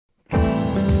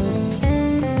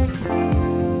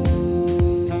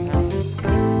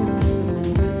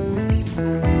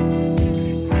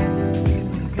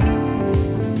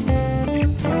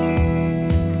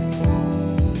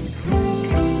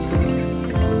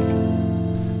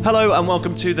Hello and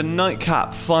welcome to the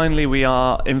Nightcap. Finally, we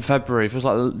are in February. Feels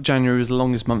like January was the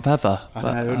longest month ever. I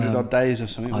know, 100 odd days or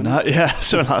something. I know, yeah,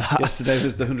 something like that. Yesterday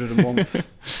was the 101th.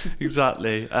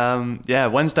 Exactly.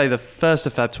 Wednesday, the 1st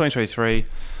of Feb, 2023.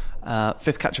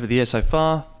 Fifth catch-up of the year so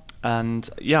far. And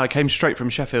yeah, I came straight from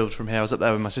Sheffield from here. I was up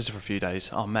there with my sister for a few days.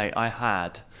 Oh, mate, I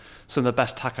had some of the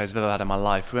best tacos I've ever had in my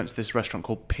life. We went to this restaurant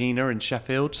called Pina in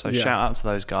Sheffield. So shout out to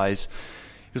those guys.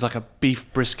 It was like a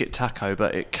beef brisket taco,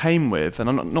 but it came with, and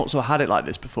I'm not sort of had it like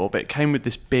this before, but it came with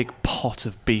this big pot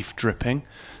of beef dripping.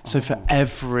 So for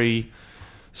every...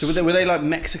 So were they like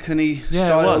Mexican-y style?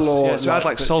 Yeah, it was. Or yeah, so I had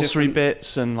like salsa different...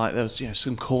 bits, and like there was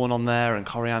some corn on there and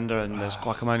coriander, and there's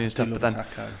guacamole and stuff. But then,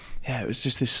 taco. Yeah, it was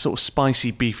just this sort of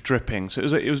spicy beef dripping. So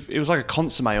it was like a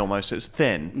consomme almost. It was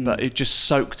thin, but it just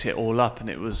soaked it all up, and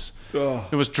it was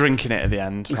drinking it at the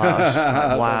end. Like, I was just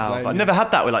like, wow. I've never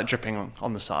had that with like dripping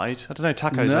on the side. I don't know,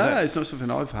 tacos. No, it's not something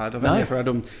I've had. I've only ever had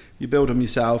them. You build them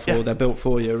yourself, or they're built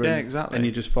for you. And, yeah, exactly. And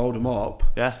you just fold them up.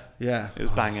 Yeah, yeah. It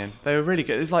was banging. They were really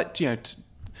good. It was like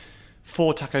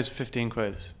 4 tacos for 15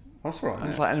 quid. That's right. And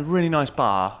it's like in a really nice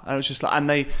bar, and it was just like, and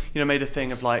they made a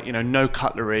thing of like no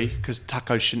cutlery because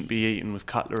tacos shouldn't be eaten with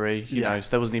cutlery, you know,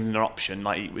 so there wasn't even an option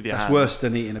like eat with your hands. That's worse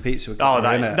than eating a pizza with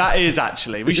cutlery, isn't it? That is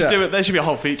actually. We should do it. There should be a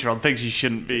whole feature on things you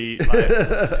shouldn't be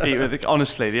like, eat with.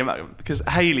 Honestly, the amount, because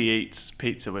Hayley eats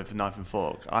pizza with a knife and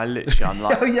fork. I'm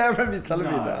like, oh yeah, I remember you telling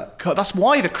me that. That's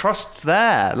why the crust's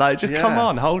there. Like, just come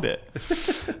on, hold it.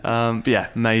 But yeah,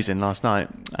 amazing last night.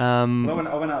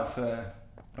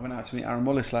 I went out to meet Aaron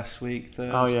Mullis last week,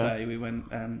 Thursday. Oh, yeah. We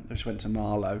just went to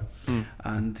Marlow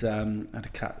and had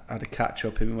a catch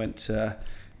up, and we went to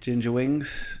Ginger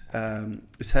Wings.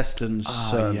 It's Heston's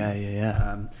son.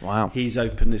 Yeah. Wow. He's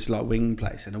opened this like wing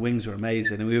place, and the wings are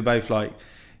amazing. And we were both like,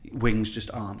 wings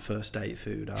just aren't first date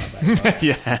food, are they? Like,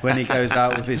 yeah. When he goes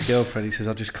out with his girlfriend, he says,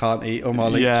 "I just can't eat all my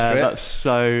leek strips." Yeah, that's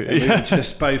so. And we were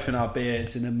just both in our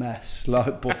beards in a mess,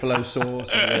 like buffalo sauce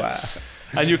everywhere.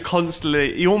 And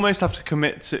you almost have to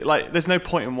commit to, like, there's no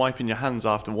point in wiping your hands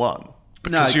after one.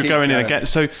 Because you're going in again.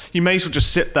 So you may as well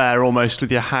just sit there almost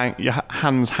with your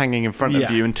hands hanging in front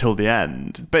of you until the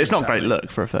end. But it's not a great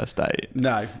look for a first date.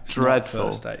 No, it's dreadful. Not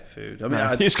first date food. I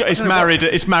mean,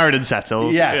 it's married and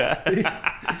settled.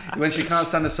 Yeah. When she can't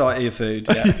stand the sight of your food,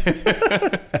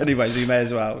 yeah. Anyways, you may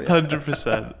as well.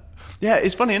 100%. Yeah,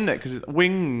 it's funny, isn't it? Because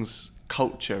wings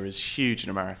culture is huge in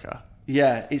America.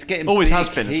 Yeah, it's getting always big has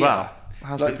been here. as well.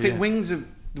 Like, I think wings,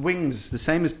 the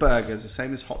same as burgers, the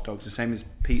same as hot dogs, the same as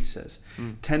pizzas.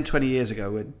 10, 20 years ago,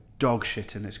 were dog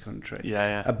shit in this country.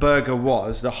 Yeah. A burger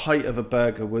the height of a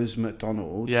burger was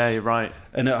McDonald's. Yeah, you're right.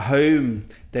 And at home,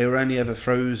 they were only ever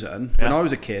frozen. Yeah. When I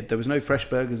was a kid, there was no fresh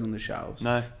burgers on the shelves.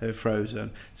 No. They were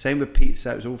frozen. Same with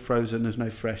pizza, it was all frozen, there's no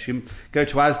fresh. You go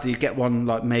to Asda, you get one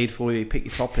like made for you pick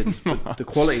your toppings, but the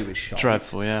quality was shite.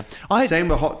 Dreadful, yeah. Same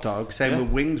with hot dogs, same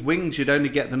with wings. Wings, you'd only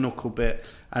get the knuckle bit,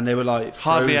 and they were like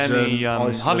frozen,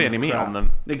 hardly any meat on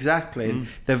them. Exactly. And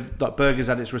they've like burgers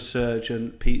had its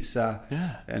resurgent, pizza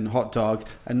and hot dog,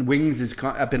 and wings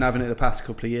I've been having it the past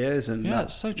couple of years, and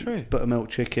it's so true. Buttermilk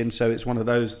chicken, so it's one of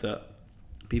those that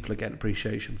people are getting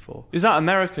appreciation for. Is that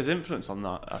America's influence on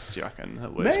that? Do you reckon?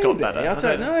 Maybe. It's got better. I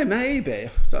don't know. Maybe. I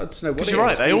don't know what it you're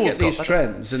right. is. They all get these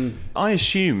trends, and I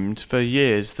assumed for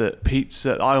years that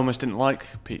pizza. I almost didn't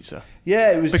like pizza.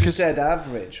 Yeah, it was just dead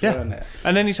average, wasn't it?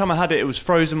 And anytime I had it was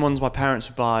frozen ones my parents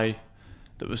would buy.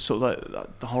 That was sort of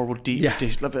like the horrible deep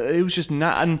dish. It was just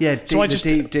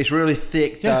deep dish, really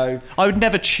thick dough. I would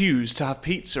never choose to have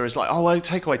pizza as like,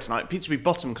 takeaway tonight. Pizza would be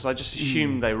bottom because I just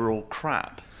assumed they were all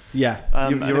crap. Yeah,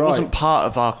 you're right. It wasn't part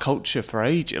of our culture for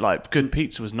ages. Like, good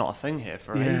pizza was not a thing here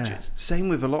for ages. Same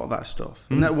with a lot of that stuff.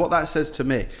 And what that says to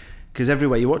me, because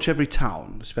everywhere you watch every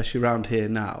town, especially around here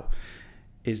now,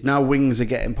 is now wings are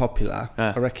getting popular.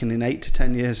 I reckon in 8 to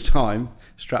 10 years' time,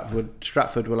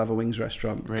 Stratford will have a wings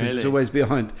restaurant because it's always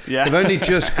behind. Yeah. They've only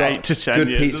just got 8 to 10 good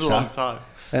years. pizza. It's a long time.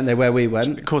 And they're where we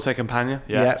went. Corte Campagna.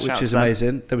 Which is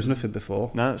amazing. There was nothing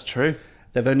before. No, that's true.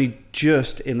 They've only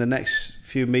just, in the next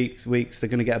few weeks, they're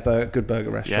going to get a good burger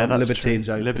restaurant. Yeah, that's Libertine's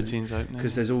true. open. Libertine's open.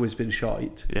 Because there's always been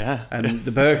shite. Yeah. And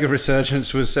the burger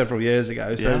resurgence was several years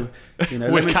ago. So,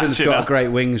 Leamington's got a great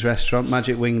wings restaurant,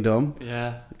 Magic Wingdom.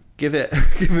 Yeah. Give it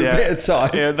a bit of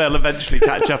time. Yeah, they'll eventually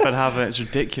catch up and have it. It's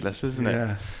ridiculous, isn't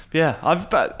it? Yeah.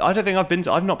 I've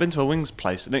not been to a wings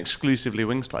place, an exclusively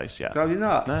wings place yet. Have you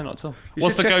not? No, not at all.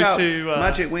 What's the go-to?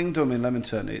 Magic Wingdom in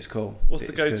Leamington. It's cool. What's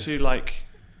the go-to like?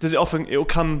 Does it'll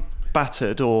come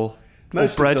battered or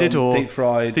breaded or deep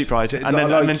fried, and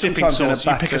then dipping sauce.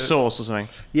 You pick a sauce or something.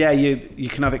 Yeah, you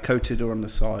can have it coated or on the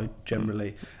side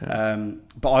generally.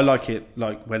 But I like it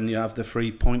like when you have the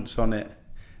 3 points on it.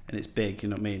 and it's big. You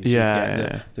know what I mean? So you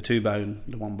get the 2 bone,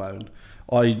 the 1 bone.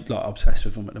 I obsessed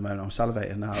with them at the moment. I'm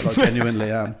salivating now. I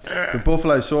genuinely am. The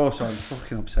buffalo sauce, I'm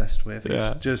fucking obsessed with.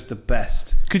 It's just the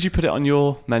best. Could you put it on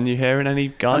your menu here in any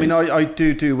guys? I mean, I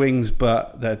do wings,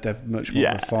 but they're much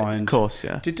more refined. Of course,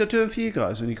 yeah. Did I do them for you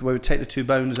guys when we would take the 2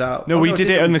 bones out? No, we did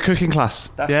it in the cooking class.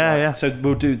 That's right. So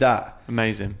we'll do that.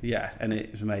 Amazing. Yeah, and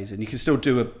it was amazing. You can still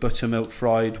do a buttermilk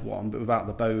fried one, but without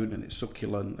the bone, and it's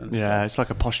succulent. And stuff. It's like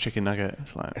a posh chicken nugget.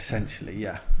 It's like essentially,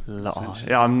 yeah.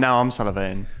 Yeah, I'm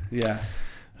salivating. Yeah.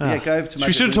 Yeah, go over to.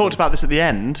 We should have talked about this at the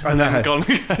end and then gone.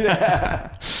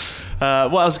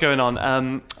 What else is going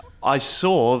on? I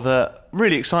saw that,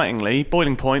 really excitingly,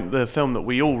 Boiling Point, the film that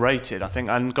we all rated, I think,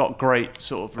 and got great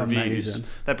sort of reviews. Amazing.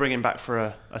 They're bringing back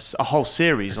for a whole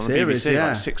series on the BBC,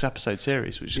 like a 6-episode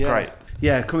series, which is great.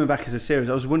 Yeah, coming back as a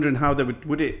series. I was wondering how they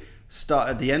would it start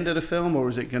at the end of the film, or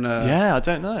is it gonna? Yeah, I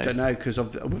don't know. Because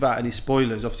without any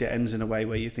spoilers, obviously it ends in a way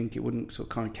where you think it wouldn't sort of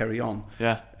kind of carry on.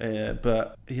 Yeah.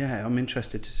 But yeah, I'm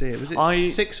interested to see it. Was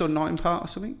it 6 or 9 part or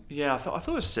something? Yeah, I thought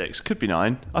it was 6. Could be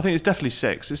 9. I think it's definitely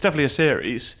 6. It's definitely a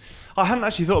series. I hadn't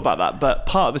actually thought about that, but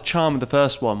part of the charm of the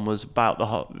first one was about the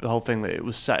whole thing that it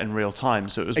was set in real time.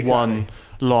 So it was one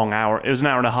long hour. It was an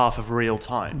hour and a half of real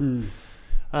time.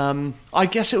 I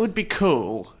guess it would be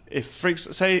cool if,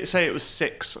 say it was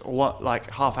 6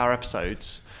 half-hour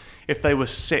episodes. If they were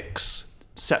 6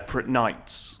 separate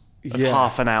nights of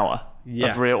half an hour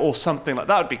of real, or something like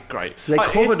that, would be great. They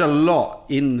covered a lot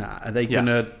in that. Are they going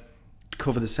to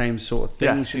cover the same sort of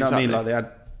things? You know what I mean? Like they had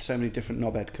so many different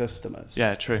knobhead customers.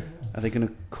 Yeah, true. Are they going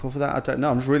to cover that? I don't know.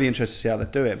 I'm just really interested to see how they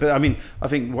do it. But I mean, I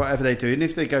think whatever they do, and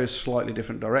if they go a slightly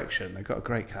different direction, they've got a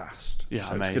great cast. Yeah,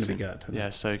 so amazing. It's going to be good. Yeah,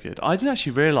 so good. I didn't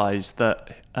actually realise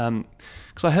that,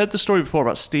 because I heard the story before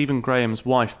about Stephen Graham's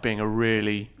wife being a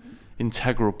really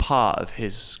integral part of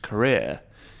his career,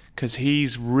 because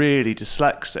he's really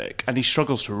dyslexic and he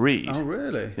struggles to read. Oh,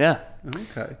 really? Yeah.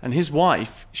 Okay. And his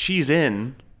wife, she's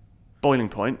in Boiling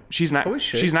Point. She's an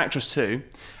she's an actress too,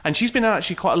 and she's been in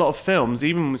actually quite a lot of films,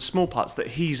 even with small parts that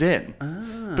he's in,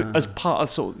 but as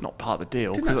part of not part of the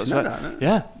deal. Didn't actually know that, no?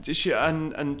 Yeah,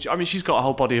 and I mean, she's got a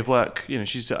whole body of work. You know,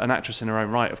 she's an actress in her own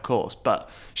right, of course, but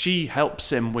she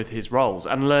helps him with his roles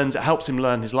and helps him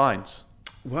learn his lines.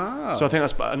 Wow. So I think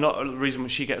that's another reason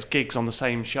she gets gigs on the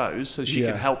same shows, so she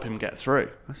can help him get through.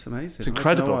 That's amazing. It's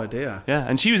incredible. I had no idea. Yeah,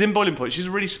 and she was in Boiling Point. She's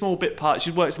a really small bit part. She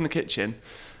works in the kitchen.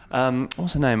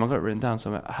 What's her name? I've got it written down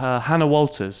somewhere. Hannah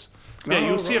Walters. Yeah,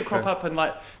 you'll see her crop up, and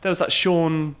like there was that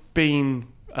Sean Bean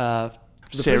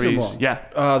series. Yeah.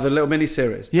 The little mini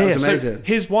series. That was amazing. So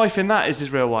his wife in that is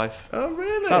his real wife. Oh,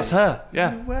 really? That's her. Yeah.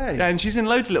 No way. Yeah, and she's in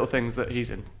loads of little things that he's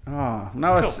in. Oh,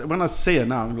 now when I see her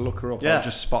now, I'm gonna look her up. I'll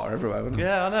just spot her everywhere, won't I?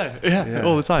 Yeah, I know. Yeah,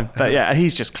 all the time. But yeah,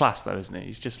 he's just class though, isn't he?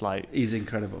 He's just like he's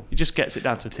incredible. He just gets it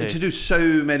down to a T. To do so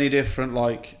many different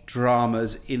like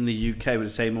dramas in the UK with the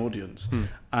same audience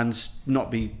and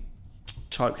not be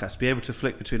typecast, be able to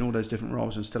flick between all those different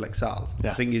roles and still excel.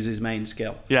 I think is his main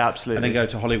skill. Yeah, absolutely. And then go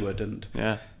to Hollywood and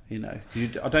you know,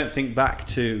 because I don't think back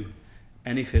to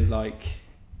anything like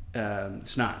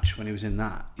Snatch when he was in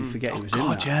that. You forget he was in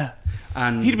that. Yeah.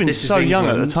 And he'd been so young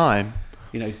at the time.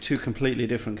 You know, 2 completely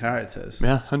different characters.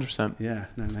 Yeah, 100%. Yeah,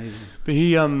 no, amazing. But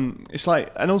he, it's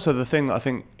like, and also the thing that I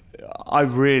think I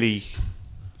really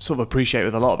sort of appreciate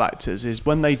with a lot of actors is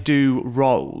when they do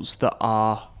roles that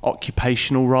are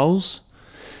occupational roles.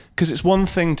 Because it's one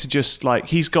thing to just like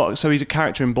he's a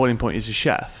character in Boiling Point, he's a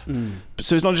chef, but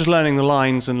so it's not just learning the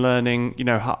lines and learning, you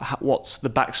know, what's the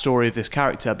backstory of this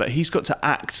character, but he's got to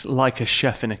act like a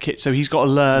chef in a kitchen. So he's got to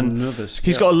learn.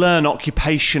 He's got to learn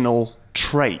occupational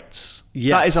traits.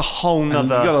 Yeah, that is a whole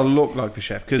nother. And you got to look like the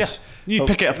chef because you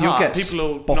pick it apart. You'll get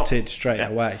spotted straight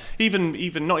away. Even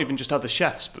not even just other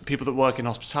chefs, but people that work in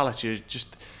hospitality are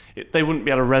just. They wouldn't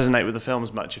be able to resonate with the film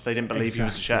as much if they didn't believe he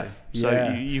was a chef.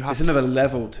 So you have. It's another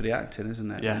level to the acting,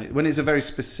 isn't it? Yeah. When it's a very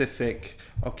specific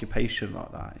occupation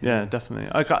like that. Yeah,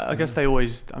 definitely. I guess they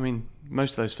always. I mean,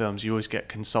 most of those films, you always get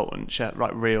consultant chef,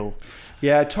 like real.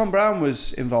 Yeah, Tom Brown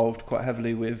was involved quite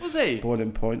heavily with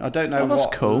Boiling Point. I don't know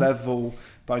what level,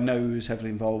 but I know he was heavily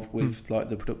involved with like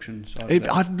the production side.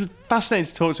 I'm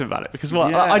fascinated to talk to him about it because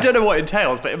I don't know what it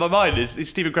entails, but in my mind is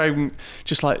Stephen Graham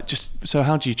just so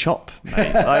how do you chop,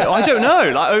 mate? Like, I don't know.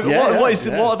 Like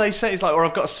what are they saying? It's like, or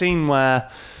I've got a scene where,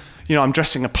 you know, I'm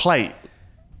dressing a plate.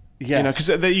 Yeah, you know, because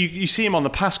you see him on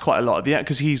the pass quite a lot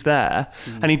because he's there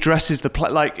and he dresses the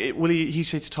plate. Like, will he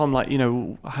say to Tom, like, you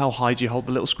know, how high do you hold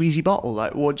the little squeezy bottle?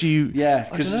 Like, what do you? Yeah,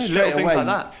 because straight away things like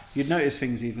that. You'd notice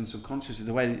things even subconsciously,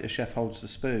 the way that a chef holds the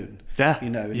spoon. Yeah, you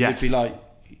know, and you'd be like,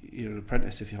 you're an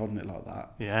apprentice if you're holding it like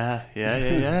that. Yeah.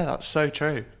 That's so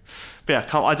true. But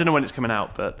yeah, I don't know when it's coming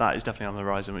out, but that is definitely on the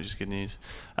horizon, which is good news.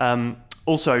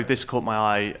 Also, this caught my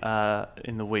eye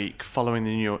in the week following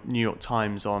the New York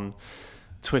Times on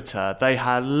Twitter. They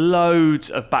had loads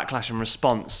of backlash and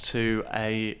response to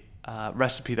a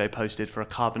recipe they posted for a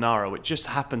carbonara, which just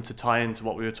happened to tie into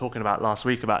what we were talking about last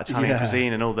week about Italian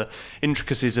cuisine and all the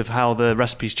intricacies of how the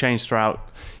recipes changed throughout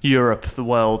Europe, the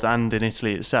world, and in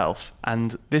Italy itself.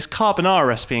 And this carbonara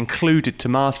recipe included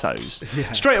tomatoes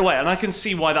straight away, and I can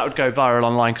see why that would go viral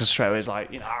online, because straight away it's like,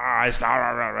 it's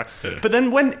not. But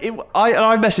then when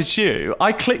I messaged you,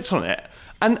 I clicked on it,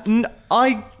 and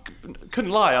I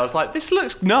couldn't lie. I was like, this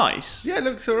looks nice. Yeah, it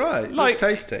looks all right. It looks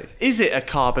tasty. Is it a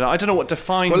carbonara? I don't know what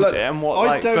defines it and what.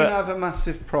 I don't have a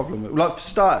massive problem with. Like, for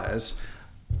starters,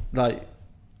 like,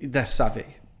 they're savvy.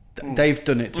 They've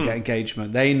done it to get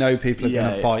engagement. They know people are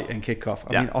going to bite and kick off.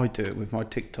 I mean, I do it with my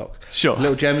TikToks. Sure.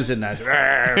 Little gems in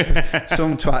there.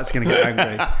 Some twat's going to get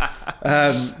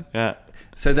angry.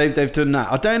 So they've done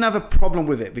that. I don't have a problem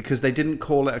with it because they didn't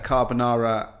call it a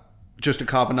carbonara, just a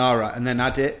carbonara, and then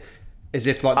add it as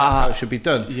if like that's how it should be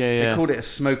done. They called it a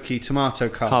smoky tomato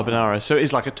carbonara. So it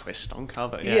is like a twist on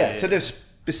carbonara. Yeah. So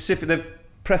they've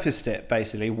prefaced it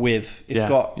basically with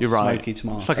got smoky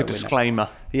tomato. It's like a disclaimer.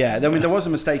 Yeah. Then there was a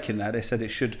mistake in there. They said it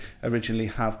should originally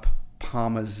have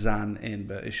parmesan in,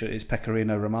 but it's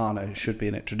pecorino romano. It should be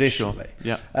in it traditionally.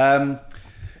 Sure. Yeah.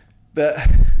 But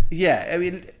yeah, I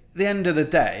mean, at the end of the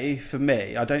day, for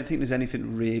me, I don't think there's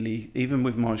anything really, even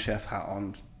with my chef hat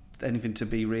on, anything to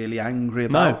be really angry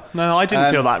about. No, I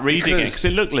didn't feel that reading it, because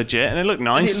it looked legit and it looked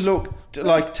nice. And it looked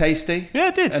like tasty. Yeah,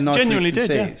 it did. Genuinely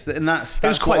did. Yeah. And that's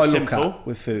quite what I simple. look at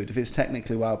with food. If it's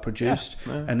technically well produced,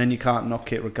 and then you can't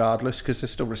knock it regardless, because they're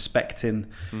still respecting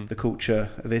the culture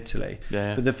of Italy.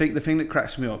 Yeah. But the thing that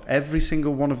cracks me up, every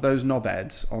single one of those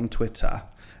knobheads on Twitter,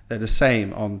 they're the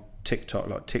same on TikTok.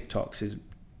 Like, TikToks is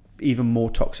even more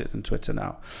toxic than Twitter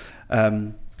now.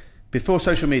 Before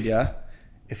social media,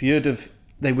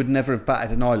 they would never have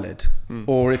batted an eyelid.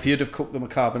 Or if you'd have cooked them a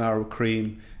carbonara with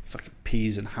cream, fucking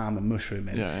peas and ham and mushroom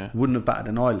in, wouldn't have batted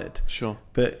an eyelid. Sure.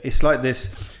 But it's like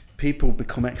this, people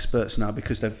become experts now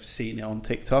because they've seen it on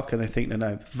TikTok and they think they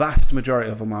know. Vast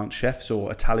majority of them aren't chefs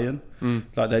or Italian.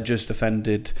 Like, they're just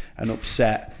offended and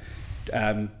upset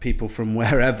people from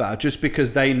wherever, just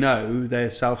because they know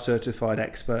they're self-certified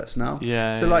experts now.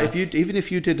 If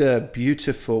you did a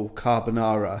beautiful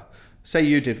carbonara, say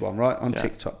you did one, right, on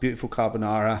TikTok, beautiful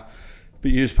carbonara,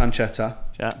 but you use pancetta,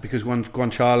 because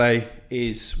guanciale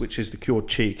which is the cured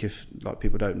cheek, if like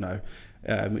people don't know,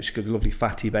 which is good, lovely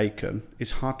fatty bacon.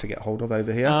 It's hard to get hold of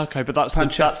over here. Okay, but that's the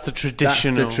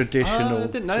traditional. That's the traditional I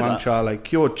didn't know guanciale,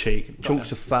 cured cheek,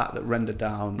 chunks of fat that render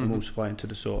down and emulsify into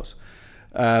the sauce.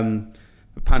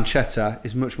 Pancetta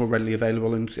is much more readily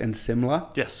available and similar.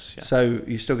 Yes. Yeah. So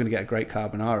you're still going to get a great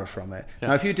carbonara from it. Yeah.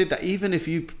 Now, if you did that, even if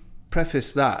you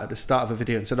preface that at the start of a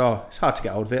video and said, it's hard to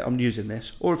get hold of it, I'm using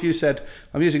this. Or if you said,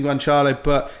 I'm using guanciale,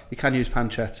 but you can use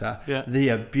pancetta, the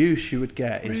abuse you would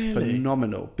get is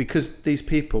phenomenal, because these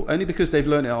people, only because they've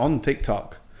learned it on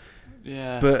TikTok.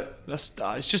 Yeah. But it's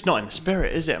just not in the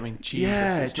spirit, is it? I mean, Jesus.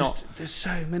 Yeah, there's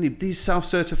so many, these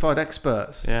self-certified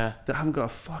experts that haven't got a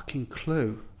fucking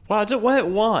clue. Well,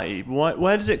 why?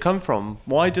 Where does it come from?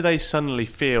 Why do they suddenly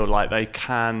feel like they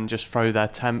can just throw their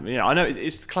I know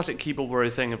it's the classic keyboard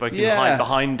warrior thing of, like, you can hide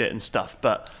behind it and stuff,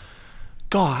 but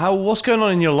God, what's going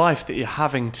on in your life that you're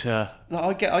having to?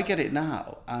 Like, I get it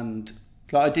now, and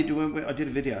like I did a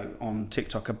video on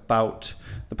TikTok about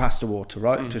the pasta water,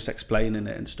 right? Just explaining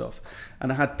it and stuff,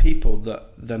 and I had people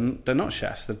that they're not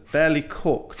chefs, they've barely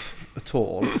cooked at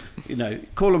all.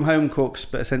 Call them home cooks,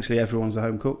 but essentially everyone's a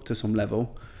home cook to some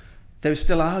level. They were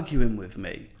still arguing with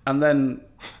me, and then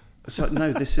it's like,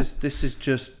 no, this is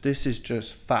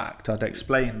just fact. I'd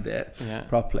explained it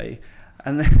properly,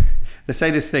 and then they say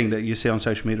this thing that you see on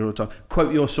social media all the time: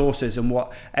 quote your sources and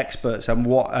what experts and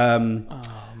what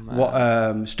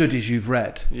studies you've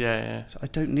read. Yeah. So I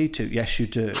don't need to. Yes, you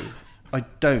do. I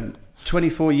don't.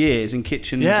 24 years in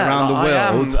kitchens around the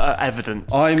world. I am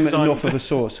evidence. I'm enough of a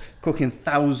source. Cooking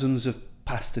thousands of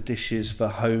pasta dishes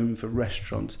for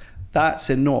restaurants. That's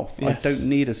enough. Yes. I don't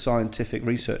need a scientific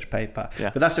research paper.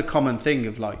 Yeah. But that's a common thing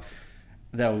of, like,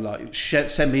 they'll like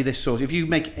send me this source. If you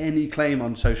make any claim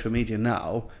on social media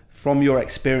now, from your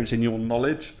experience and your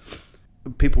knowledge,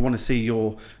 people want to see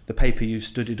the paper you've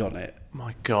studied on it.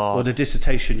 My God. Or the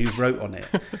dissertation you wrote on it.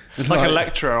 like a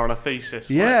lecturer on a thesis.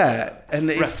 Yeah. And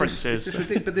references. It's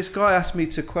ridiculous. But this guy asked me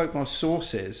to quote my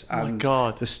sources and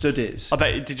the studies. I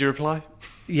bet. Did you reply?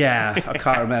 Yeah, I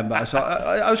can't remember. So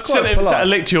I was quite polite. A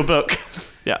link to your book.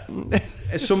 Yeah.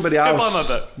 somebody Go buy my else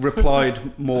book.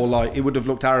 replied more like, it would have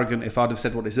looked arrogant if I'd have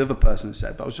said what this other person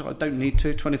said. But I was like, I don't need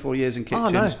to. 24 years in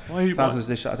kitchens, no. Why thousands of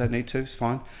dishes. I don't need to. It's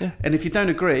fine. Yeah. And if you don't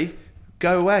agree,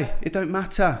 go away. It don't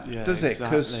matter, Yeah, does it?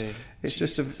 Because exactly. it's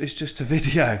just a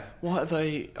video. What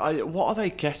are they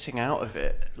getting out of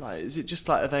it? Like, is it just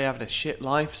like, are they having a shit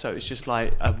life? So it's just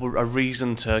like a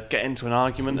reason to get into an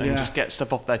argument and just get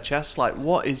stuff off their chest. Like,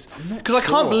 what is? Because I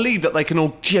can't believe that they can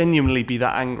all genuinely be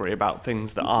that angry about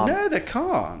things that aren't. No, they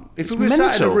can't. If It's we were sat in a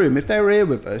mental. room, if they were here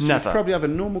with us, Never. we'd probably have a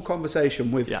normal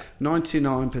conversation with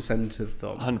 99% of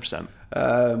them.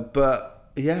 100%. But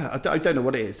yeah, I don't know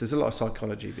what it is. There's a lot of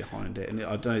psychology behind it, and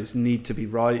I don't know. It's need to be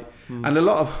right, and a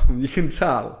lot of them, you can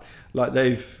tell, like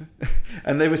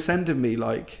and they were sending me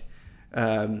like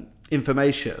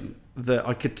information that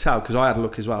I could tell because I had a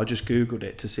look as well. I just Googled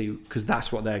it to see, because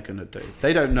that's what they're going to do.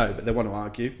 They don't know, but they want to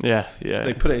argue. Yeah.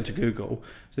 They put it into Google,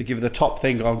 so they give you the top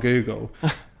thing on Google.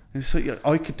 And so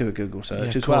I could do a Google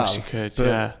search as well. Of course you could. But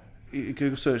yeah.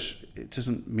 Google search, it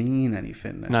doesn't mean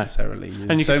anything necessarily. No.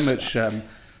 There's so much.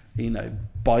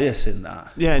 Bias in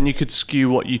that. Yeah, and you could skew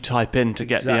what you type in to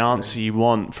get the answer you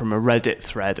want from a Reddit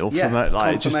thread or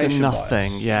from just a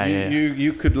nothing. Bias. Yeah,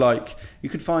 You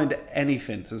could find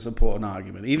anything to support an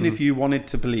argument. Even if you wanted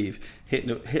to believe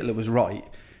Hitler was right,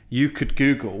 you could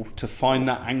Google to find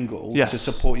that angle to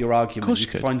support your argument. Of course you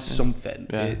could find something.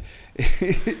 Yeah.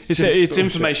 It's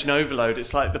information overload.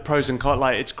 It's like the pros and cons.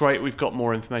 Like, it's great we've got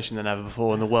more information than ever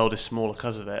before, and the world is smaller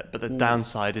because of it. But the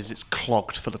downside is it's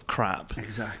clogged full of crap.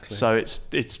 Exactly. So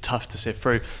it's tough to sift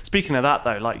through. Speaking of that,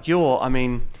 though, like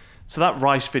so that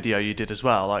rice video you did as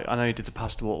well. Like, I know you did the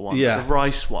pasta water one. Yeah. But the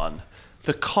rice one.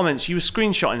 The comments, you were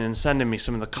screenshotting and sending me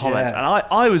some of the comments, and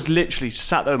I was literally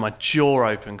sat there with my jaw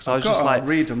open because I was just like,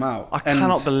 read them out. I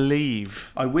cannot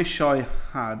believe. I wish I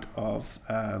had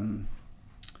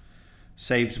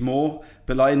saved more,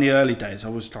 but like in the early days, I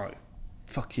was like,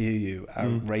 fuck you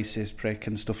racist prick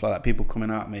and stuff like that, people coming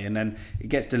at me, and then it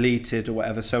gets deleted or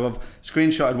whatever. So I've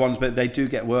screenshotted ones, but they do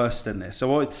get worse than this.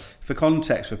 So for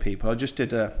context for people, I just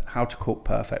did a how to cook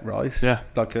perfect rice,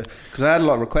 because I had a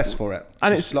lot of requests for it,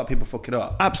 and it's a lot of people fuck it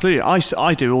up. Absolutely,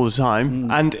 I do all the time,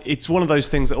 and it's one of those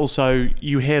things that also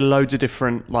you hear loads of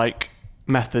different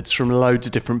methods from loads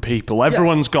of different people.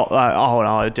 Everyone's got that, oh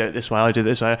no, I do it this way, I do it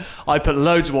this way, I put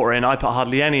loads of water in, I put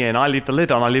hardly any in, I leave the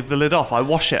lid on, I leave the lid off, I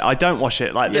wash it, I don't wash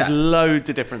it. There's loads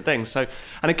of different things. So,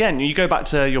 and again, you go back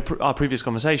to our previous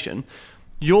conversation,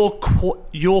 you're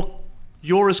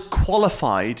as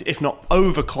qualified, if not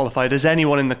overqualified, as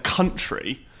anyone in the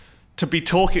country to be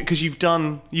talking, because you've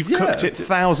cooked it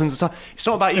thousands of times. It's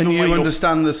not about even and you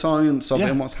understand the science of it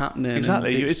and what's happening.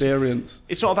 Exactly, and the experience.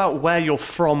 It's not about where you're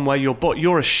from, where you're. But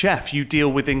you're a chef. You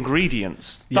deal with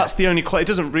ingredients. That's the only. It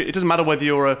doesn't matter whether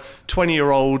you're a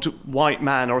 20-year-old white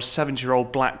man or a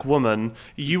 70-year-old black woman.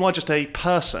 You are just a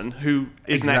person who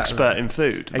is an expert in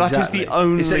food. That is the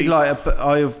only. It's like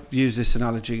I have used this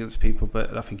analogy against people,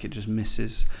 but I think it just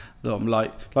misses them.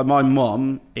 Like my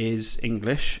mum is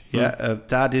English.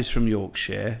 Dad is from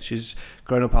Yorkshire. She's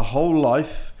grown up her whole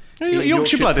life.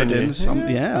 Yorkshire blood in you?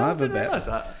 I have a bit. Realise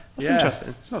that. That's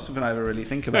interesting. It's not something I ever really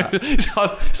think about. It's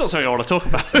not something I want to talk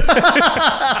about.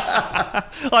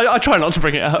 I try not to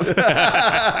bring it up.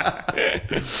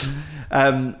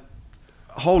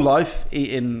 Whole life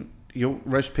eating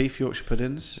roast beef Yorkshire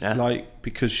puddings,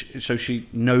 because she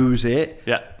knows it.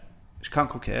 Yeah. She can't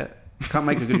cook it. She can't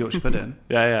make a good Yorkshire pudding.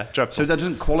 Dreadful. So that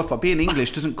doesn't qualify. Being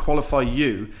English doesn't qualify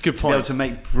you to be able to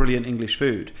make brilliant English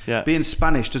food. Yeah. Being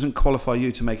Spanish doesn't qualify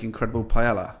you to make incredible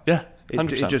paella. Yeah,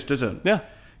 100%. It just doesn't. Yeah.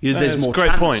 There's more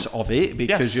chance of it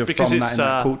because you're from that in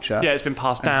that culture. Yeah, it's been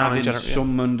passed down. And having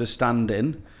some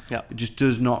understanding. Yeah. It just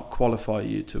does not qualify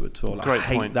you to at all. I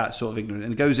hate that sort of ignorance.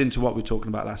 And it goes into what we were talking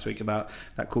about last week about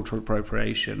that cultural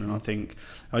appropriation. And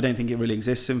I don't think it really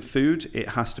exists in food. It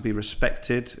has to be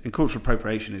respected. And cultural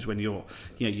appropriation is when you're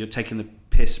taking the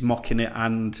piss, mocking it,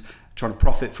 and trying to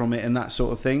profit from it and that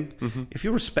sort of thing. Mm-hmm. If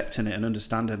you're respecting it and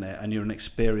understanding it, and you're an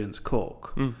experienced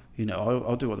cook,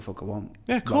 I'll do what the fuck I want.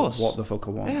 Yeah, of course. What the fuck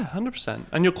I want. Yeah, 100%.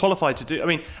 And you're qualified to do. I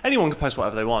mean, anyone can post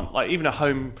whatever they want. Like, even a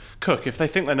home cook, if they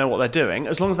think they know what they're doing,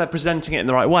 as long as they're presenting it in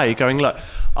the right way, going, look,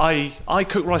 I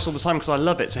cook rice all the time because I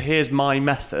love it, so here's my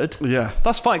method. Yeah,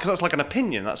 that's fine, because that's like an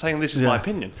opinion. That's saying this is my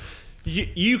opinion.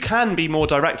 You can be more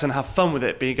direct and have fun with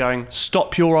it, be going,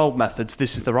 stop your old methods,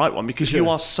 this is the right one, because you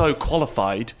are so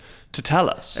qualified to tell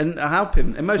us. And help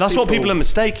him. And that's what people are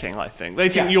mistaking, I think. They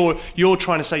think you're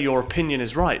trying to say your opinion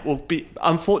is right. Well,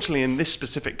 unfortunately, in this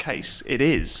specific case, it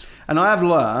is. And I have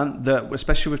learned that,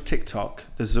 especially with TikTok,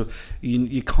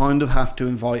 you kind of have to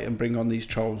invite and bring on these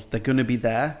trolls. They're going to be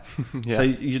there. So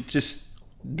you just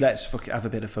let's have a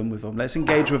bit of fun with them. Let's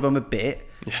engage with them a bit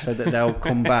so that they'll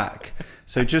come back.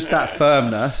 So just that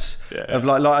firmness of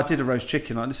like I did a roast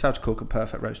chicken. Like, this is how to cook a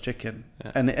perfect roast chicken,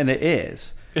 and it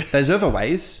is. There's other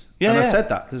ways. I said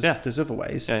that. There's other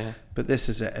ways, but this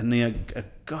is it. And the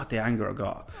anger I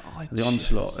got, the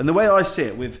onslaught, and the way I see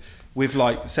it with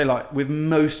like say like with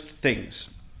most things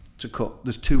to cook,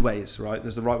 there's two ways, right?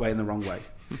 There's the right way and the wrong way.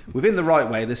 Within the right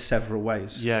way, there's several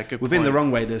ways. Yeah, good Within point. the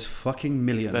wrong way, there's fucking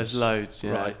millions. There's loads,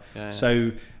 right? Yeah.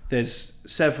 So there's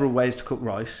several ways to cook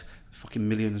rice, fucking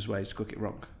millions of ways to cook it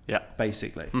wrong. Yeah,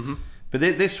 basically. Mm-hmm. But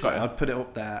this way, I'd put it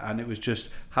up there, and it was just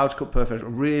how to cook perfect, a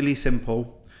really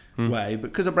simple way.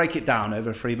 But because I break it down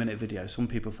over a 3-minute video, some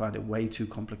people find it way too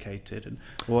complicated,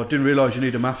 I didn't realise you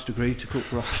need a maths degree to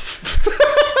cook rice.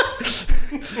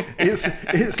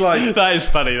 It's like that is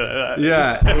funny though.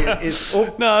 It's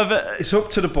up. It's up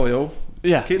to the boil.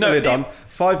 Yeah, keep the lid on.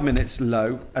 5 minutes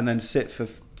low, and then sit for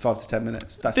 5 to 10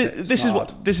 minutes. That's it. This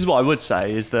is what I would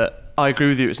say is that I agree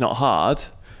with you. It's not hard.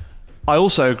 I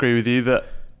also agree with you that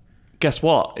guess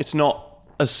what? It's not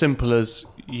as simple as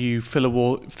you fill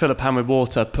a pan with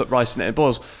water, put rice in it,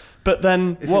 boils. But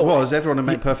then if it was, everyone would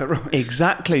make perfect rice.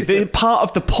 Exactly. Part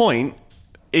of the point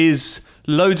is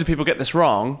loads of people get this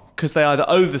wrong because they either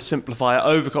oversimplify it,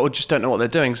 overcook, or just don't know what they're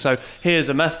doing. So here's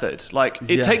a method. Like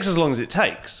it takes as long as it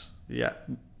takes. Yeah.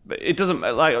 It doesn't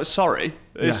like. Sorry,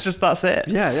 it's just that's it.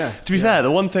 Yeah. To be fair,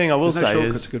 the one thing I will say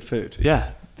is good food.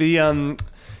 Yeah. The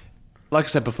like I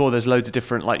said before, there's loads of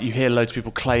different. Like you hear loads of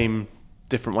people claim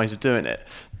different ways of doing it.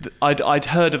 I'd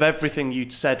heard of everything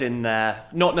you'd said in there,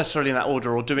 not necessarily in that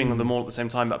order or doing them all at the same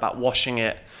time, but about washing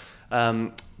it,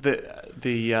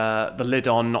 the lid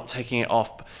on, not taking it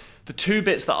off. The two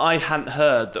bits that I hadn't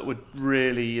heard that were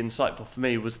really insightful for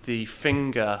me was the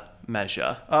finger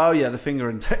measure. Oh yeah, the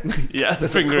fingering technique. Yeah, the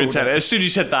fingering technique. As soon as you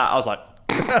said that, I was like,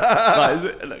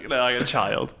 like a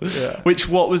child. Yeah.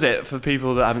 What was it for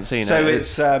people that haven't seen it? So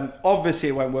it's obviously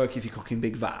it won't work if you're cooking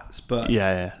big vats, but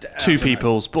two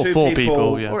people, or 4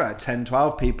 people, all right, 10,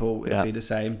 12 people, it'd be the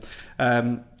same.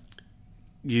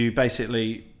 You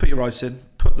basically put your rice in,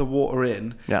 put the water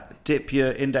in, dip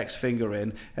your index finger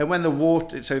in, and when the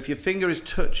water, so if your finger is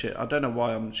touch it, I don't know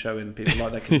why I'm showing people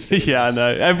like they can see yeah, this. I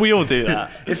know, and we all do that.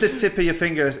 If the tip of your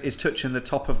finger is touching the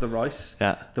top of the rice,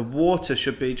 the water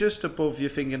should be just above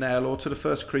your fingernail or to the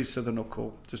first crease of the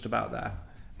knuckle, just about there.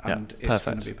 And it's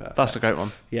going to be perfect. That's a great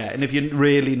one. Yeah, and if you're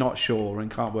really not sure and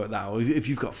can't work that out, or if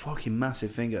you've got fucking massive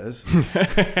fingers,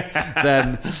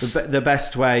 then the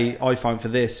best way I find for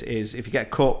this is if you get a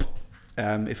cup,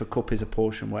 if a cup is a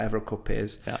portion, whatever a cup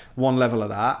is, 1 level of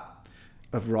that,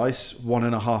 of rice,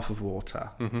 1.5 of water.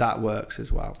 Mm-hmm. That works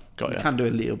as well. You can do a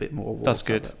little bit more water. That's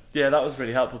good. Yeah, that was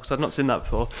really helpful because I've not seen that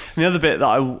before. And the other bit that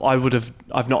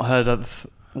I've not heard of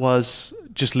was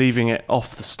just leaving it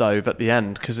off the stove at the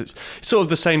end because it's sort of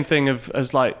the same thing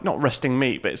as like not resting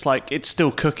meat, but it's like it's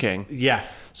still cooking. Yeah.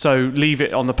 So leave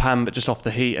it on the pan, but just off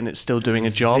the heat, and it's still doing a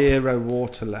job. 0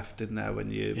 water left in there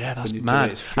when you. Yeah, that's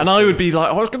mad. And I would be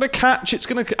like, it's going to catch. It's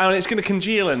going to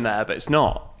congeal in there, but it's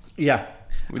not. Yeah.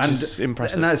 Which is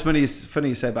impressive. And that's funny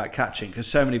you say about catching, because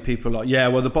so many people are like,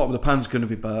 the bottom of the pan's going to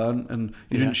be burnt, and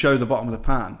you didn't show the bottom of the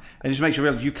pan. And it just makes you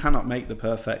realise you cannot make the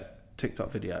perfect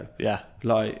TikTok video. Yeah.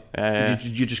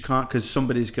 You just can't, because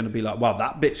somebody's going to be like, well,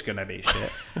 that bit's going to be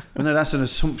shit. And then that's an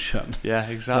assumption. Yeah,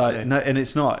 exactly. No, and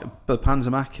it's not. The pan's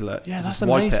immaculate. Yeah, that's just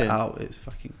amazing. Wipe it out, it's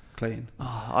fucking clean.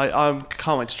 I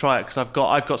can't wait to try it because I've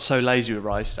got so lazy with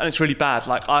rice, and it's really bad.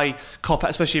 Like I cop out,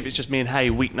 especially if it's just me and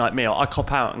Hay weeknight meal. I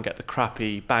cop out and get the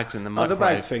crappy bags in the microwave. The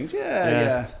bags things,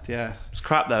 yeah. It's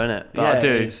crap though, isn't it? But yeah, I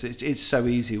do. It's so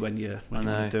easy when you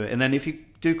do it, and then if you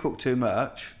do cook too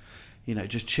much,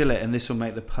 just chill it, and this will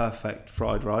make the perfect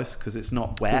fried rice because it's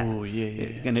not wet. Oh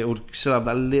yeah. And it will still have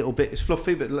that little bit. It's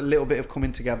fluffy, but a little bit of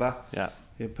coming together. Yeah.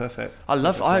 Yeah, perfect. I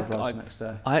next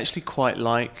day. I actually quite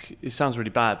like. It sounds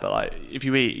really bad, but like if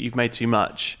you've made too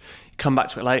much, you come back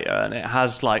to it later, and it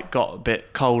has like got a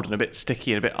bit cold and a bit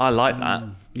sticky and a bit. I like that.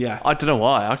 Yeah. I don't know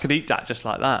why. I could eat that just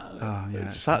like that. Oh yeah.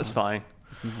 It's satisfying.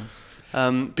 It's nice.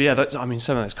 But yeah, some of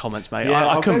those comments, mate. Yeah,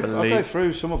 I couldn't believe. I'll go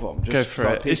through some of them. Just go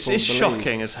through it. It's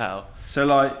shocking as hell. So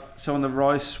on the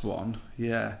rice one,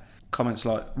 comments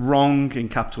like wrong in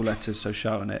capital letters, so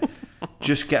showing it.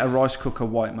 Just get a rice cooker,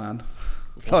 white man.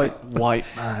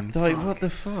 White man. What the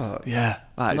fuck? Yeah,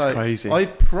 that is crazy.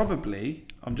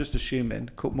 I'm just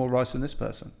assuming, cooked more rice than this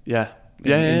person. Yeah.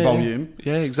 In volume.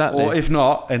 Yeah, exactly. Or if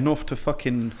not, enough to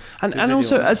fucking... And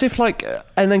also, as if like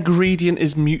an ingredient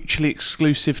is mutually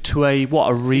exclusive to a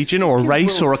region or a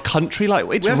race or a country. Like,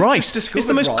 it's rice. It's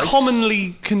the most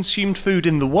commonly consumed food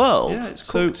in the world. Yeah,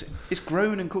 it's cooked it's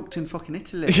grown and cooked in fucking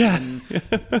Italy. Yeah. And,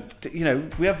 you know,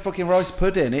 we have fucking rice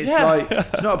pudding. It's like,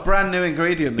 it's not a brand new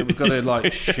ingredient that we've got to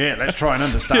like, shit, let's try and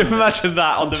understand. Imagine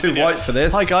that on the too video. white for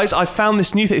this. Hi guys, I found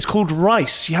this new thing. It's called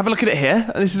rice. You have a look at it here,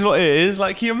 and this is what it is.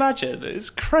 Like, can you imagine? It's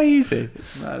crazy.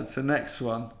 It's mad. So next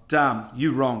one. Damn,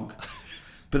 you wrong.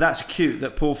 But that's cute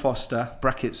that Paul Foster,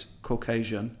 brackets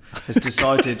Caucasian, has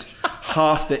decided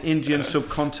half the Indian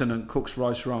subcontinent cooks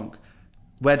rice wrong.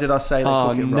 Where did I say they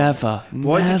cook it wrong? Never.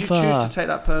 Why did you choose to take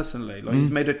that personally? Like,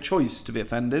 he's made a choice to be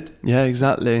offended. Yeah,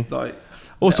 exactly. Like,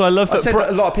 also, I love that. I said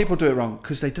a lot of people do it wrong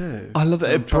because they do. I love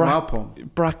that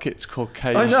it brackets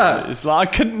Caucasian. I know. It's like,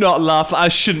 I could not laugh. I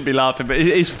shouldn't be laughing, but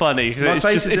it's funny. My It's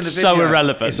face just, is in it's the video. so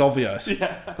irrelevant. It's obvious.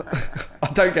 Yeah. I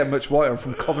don't get much whiter. I'm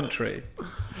from Coventry.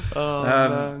 Oh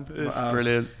man, it's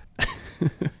brilliant.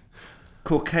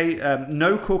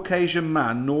 No Caucasian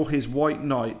man nor his white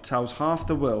knight tells half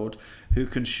the world who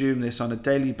consume this on a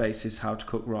daily basis how to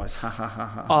cook rice. Ha ha ha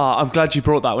ha. Oh, I'm glad you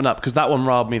brought that one up because that one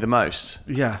riled me the most.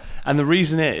 Yeah. And the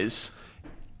reason is,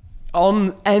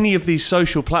 on any of these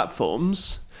social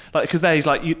platforms, like, because there's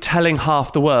like you telling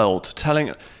half the world,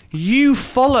 you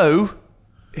follow.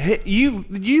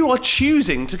 You are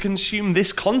choosing to consume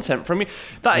this content from me.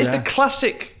 That is the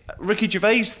classic Ricky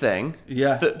Gervais thing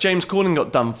that James Corden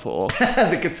got done for.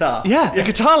 The guitar. Yeah, the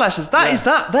guitar lessons. That is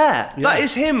that there. Yeah. That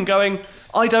is him going,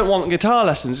 I don't want guitar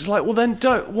lessons. It's like, well then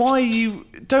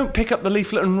don't pick up the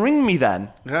leaflet and ring me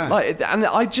then. Yeah. Like, and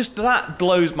that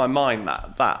blows my mind,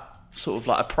 that sort of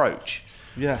like approach.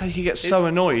 Yeah. How you get so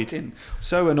annoyed.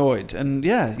 So annoyed. And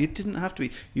yeah, you didn't have to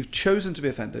be. You've chosen to be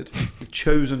offended. You've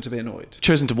chosen to be annoyed.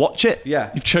 Chosen to watch it.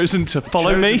 Yeah. You've chosen to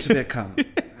follow me. Chosen to be a cunt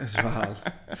as well.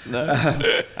 No.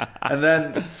 And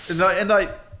then,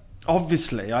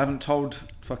 obviously, I haven't told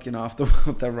fucking half the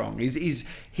world they're wrong.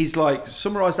 He's like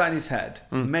summarised that in his head,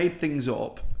 made things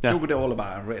up, juggled it all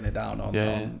about and written it down on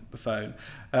the phone.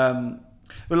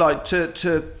 But like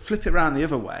to flip it around the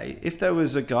other way, if there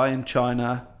was a guy in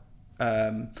China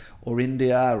or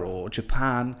India or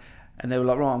Japan, and they were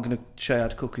like, right, I'm going to show you how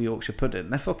to cook a Yorkshire pudding.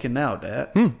 And they fucking nailed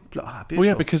it. Like, beautiful. Well,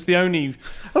 yeah, because the only...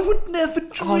 I would never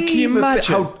dream can you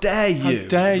imagine? How dare you? How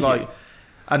dare you?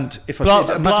 And if I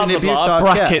did, imagine it'd be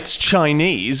brackets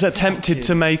Chinese attempted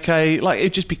to make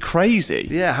it'd just be crazy.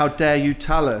 Yeah, how dare you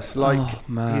tell us?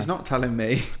 He's not telling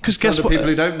me. Because guess what? People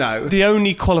who don't know. The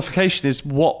only qualification is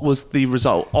what was the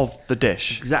result of the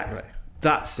dish. Exactly.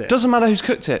 That's it. Doesn't matter who's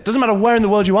cooked it. Doesn't matter where in the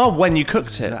world you are when you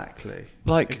cooked it. Exactly.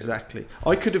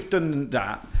 I could have done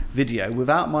that video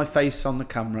without my face on the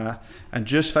camera and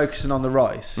just focusing on the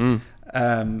rice. No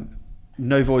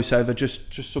voiceover,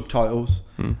 just subtitles.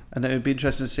 And it would be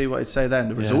interesting to see what it'd say then.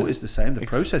 The result is the same. The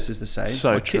process is the same.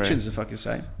 So my true. kitchen's the fucking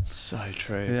same. So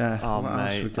true. Yeah. Oh, what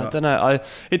mate. I don't know.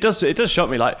 It does shock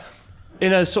me. Like,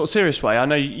 in a sort of serious way, I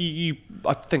know you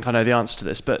I think I know the answer to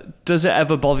this, but does it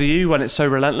ever bother you when it's so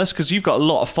relentless? Because you've got a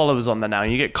lot of followers on there now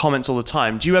and you get comments all the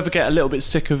time. Do you ever get a little bit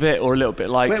sick of it or a little bit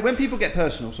like... When people get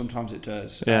personal, sometimes it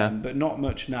does, but not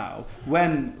much now.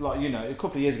 When, a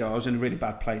couple of years ago, I was in a really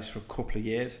bad place for a couple of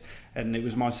years and it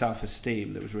was my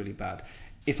self-esteem that was really bad.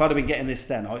 If I'd have been getting this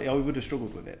then, I would have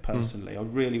struggled with it personally. I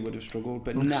really would have struggled.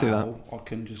 But now I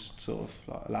can just sort of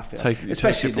laugh at it.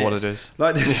 Especially for what it is.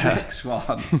 Like this next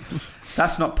one.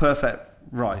 That's not perfect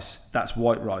rice. That's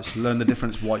white rice. Learn the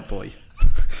difference, white boy.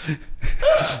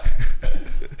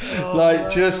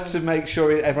 Just to make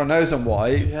sure everyone knows I'm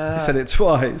white. Yeah. He said it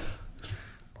twice.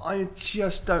 I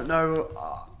just don't know.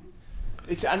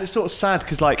 It's sort of sad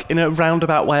because, like, in a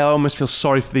roundabout way, I almost feel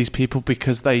sorry for these people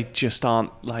because they just aren't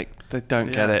they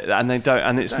don't get it, and they don't,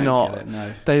 and it's not. Get it,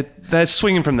 no. They're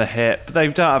swinging from the hip. They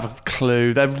don't have a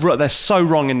clue. They're so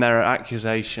wrong in their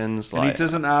accusations. And he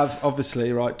doesn't have a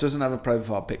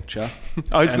profile picture.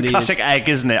 It's the classic egg,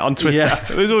 isn't it, on Twitter? Yeah.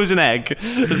 There's always an egg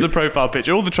as the profile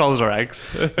picture. All the trolls are eggs.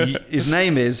 His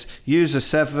name is user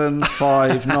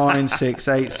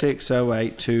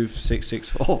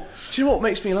 7596860826664. Do you know what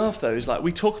makes me laugh though? Is like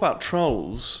we talk about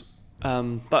trolls,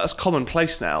 that's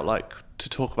commonplace now. Like to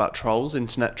talk about trolls,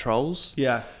 internet trolls.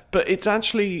 Yeah. But it's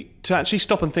actually to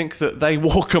stop and think that they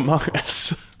walk among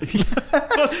us.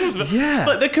 Yeah.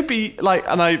 Like there could be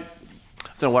and I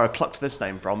don't know where I plucked this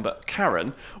name from, but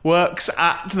Karen works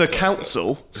at the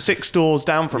council 6 doors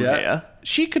down from here.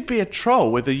 She could be a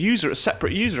troll with a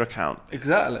separate user account.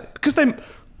 Exactly. Because they've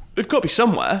got to be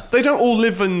somewhere. They don't all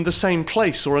live in the same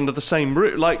place or under the same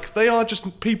roof. Like they are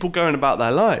just people going about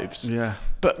their lives. Yeah.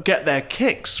 But get their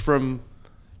kicks from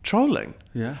trolling.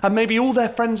 Yeah. And maybe all their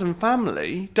friends and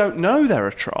family don't know they're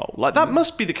a troll. Like, that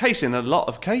must be the case in a lot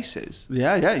of cases.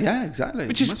 Yeah, exactly.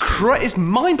 Which is it's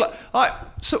mind-blowing. Like,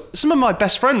 so some of my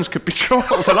best friends could be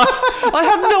trolls, and I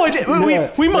have no idea.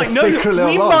 We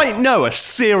might know a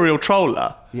serial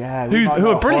troller. Yeah, who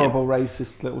are brilliant. Horrible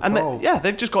racist little and troll.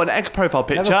 they've just got an egg profile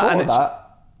picture.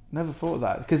 Never thought of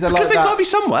that. Because they've got to be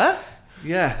somewhere.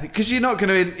 Yeah, because you're not going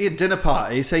to at a dinner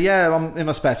party say, yeah, I'm in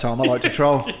my spare time, I like to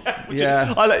troll.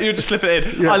 You just slip it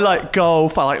in. Yeah. I like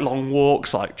golf, I like long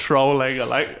walks, I like trolling, I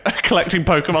like collecting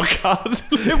Pokemon cards.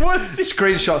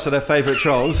 Screenshots of their favourite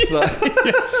trolls.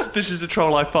 This is the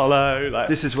troll I follow. Like,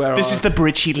 this is the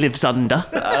bridge he lives under.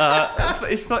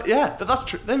 But that's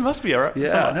true. They must be alright.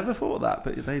 Yeah, I never thought of that,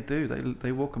 but they do.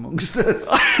 They walk amongst us.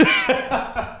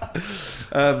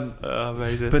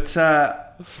 Amazing. But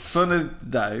funny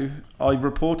though, I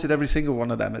reported every single one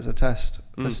of them as a test.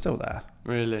 They're still there.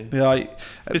 Really? Yeah.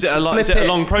 Is it a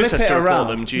long process to report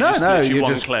them? Do you you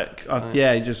just click?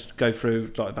 Yeah, you just go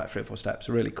through like about 3 or 4 steps,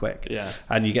 really quick. Yeah.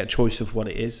 And you get a choice of what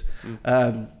it is.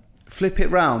 Flip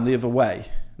it round the other way.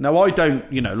 Now, I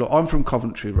don't, look, I'm from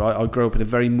Coventry, right? I grew up in a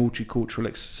very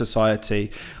multicultural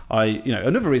society.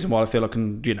 Another reason why I feel I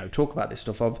can, talk about this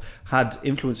stuff, I've had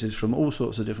influences from all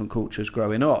sorts of different cultures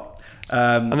growing up.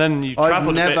 And then you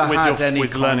travelled I've never had with any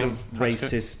kind learning of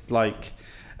racist,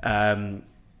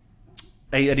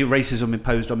 any racism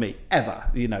imposed on me, ever.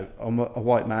 I'm a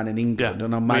white man in England,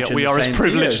 and I imagine we are as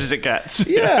privileged as it gets.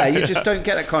 Yeah, you just don't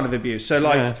get that kind of abuse.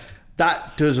 So,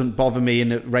 that doesn't bother me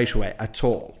in a racial way at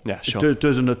all. Yeah, sure. It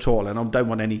doesn't at all, and I don't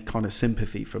want any kind of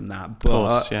sympathy from that.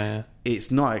 But it's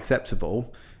not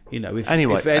acceptable.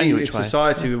 If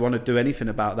society we want to do anything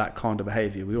about that kind of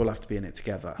behaviour, we all have to be in it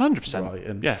together. 100%. Right?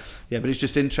 And yeah. But it's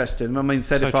just interesting. I mean,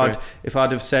 if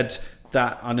I'd have said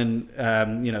that on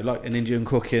like an Indian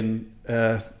cook in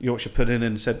Yorkshire pudding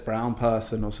and said brown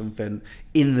person or something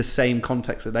in the same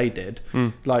context that they did,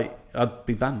 I'd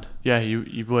be banned. Yeah,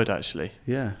 you would actually.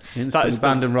 Yeah, instantly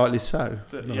banned, and rightly so.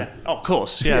 Of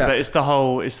course. Yeah, but it's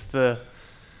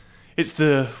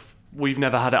the we've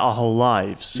never had it our whole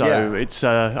lives, so it's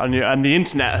and the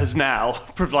internet has now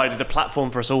provided a platform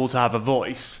for us all to have a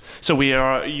voice. So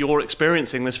you're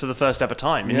experiencing this for the first ever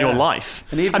time in your life,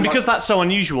 and because that's so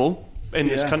unusual in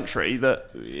this country, that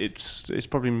it's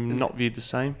probably not viewed the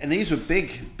same. And these were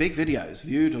big videos,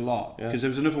 viewed a lot, because there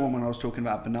was another one when I was talking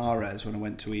about Benares when I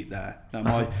went to eat there. Now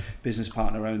my business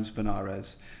partner owns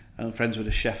Benares, and I'm friends with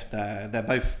a chef there. They're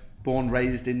both born,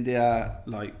 raised India,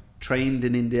 like trained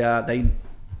in India. They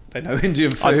know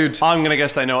Indian food. I'm going to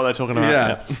guess they know what they're talking about.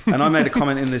 Yeah. And I made a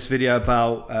comment in this video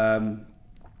about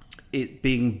it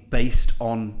being based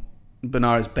on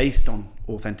Benares, based on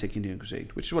authentic Indian cuisine,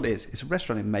 which is what it is. It's a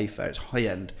restaurant in Mayfair. It's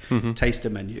high-end taster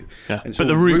menu. Yeah. But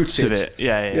the roots of it,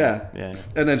 yeah.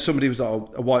 And then somebody was like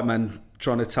a white man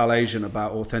trying to tell Asian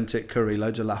about authentic curry,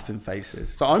 loads of laughing faces.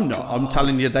 So I'm not. God. I'm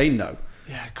telling you, they know.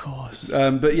 Yeah, of course.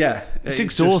 But yeah, it's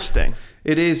exhausting.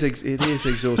 It is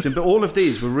exhausting. But all of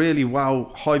these were really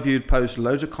high-viewed posts,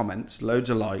 loads of comments, loads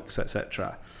of likes,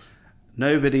 etc.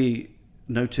 Nobody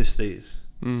noticed these.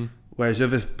 Whereas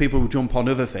other people will jump on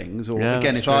other things, or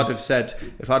again, if I'd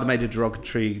have made a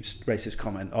derogatory, racist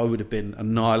comment, I would have been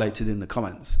annihilated in the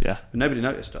comments. Yeah, but nobody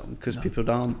noticed them because people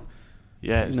don't.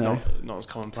 Yeah, it's not as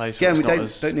commonplace. Again, we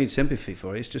don't need sympathy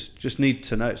for it. It's just need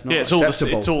to know it's not.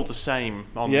 Acceptable. It's all the same.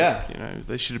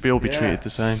 They should all be treated the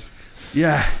same.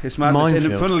 Yeah, it's madness.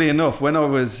 And funnily enough, when I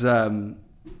was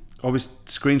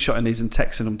screenshotting these and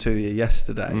texting them to you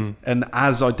yesterday, and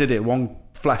as I did it, one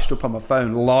flashed up on my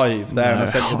phone live there, and I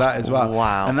sent you that as well.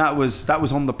 Wow! And that was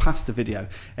on the pasta video,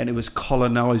 and it was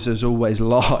 "Colonizers always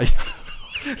lie."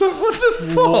 Like, what the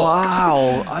fuck?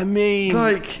 Wow! I mean,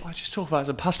 I just talk about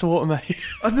some pasta water, mate.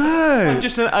 I know. I'm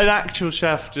just an actual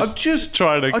chef. I just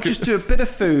do a bit of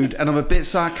food, and I'm a bit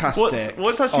sarcastic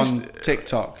on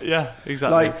TikTok. Yeah,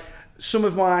 exactly. Like, some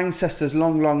of my ancestors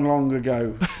long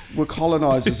ago were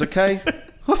colonizers, okay?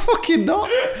 I'm fucking not.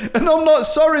 And I'm not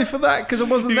sorry for that because I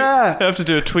wasn't there. You have to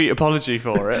do a tweet apology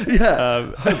for it.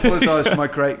 I apologise to my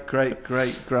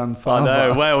great-great-great-grandfather. I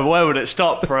know. Where would it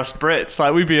stop for us Brits?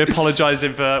 Like, we'd be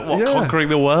apologising for, conquering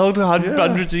the world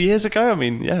hundreds of years ago? I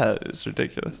mean, it's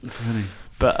ridiculous. Funny.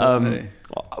 But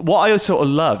what I sort of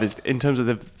love is, in terms of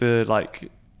the like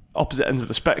opposite ends of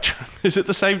the spectrum, is at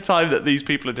the same time that these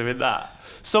people are doing that,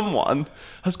 someone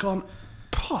has gone,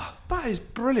 that is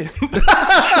brilliant.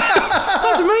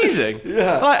 That's amazing.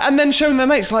 Yeah. Like, and then showing their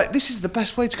mates, like, this is the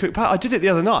best way to cook pad. I did it the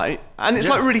other night, and it's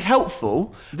like really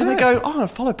helpful. And they go, I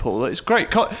follow Paul. It's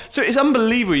great. So it's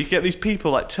unbelievable. You get these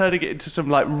people like turning it into some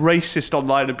like racist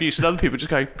online abuse, and other people just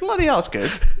going, bloody hell, that's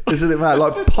good. Isn't it mad?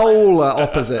 Like polar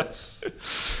opposites.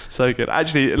 So good.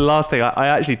 Actually, last thing, I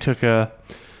actually took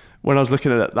when I was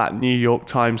looking at that New York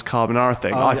Times Carbonara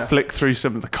thing, I flicked through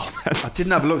some of the comments. I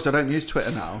didn't have a look, so I don't use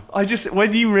Twitter now.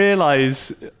 When you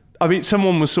realise, I mean,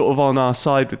 someone was sort of on our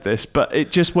side with this, but it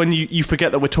just, when you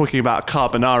forget that we're talking about a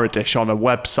carbonara dish on a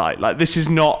website, like, this is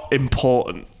not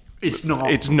important. It's not.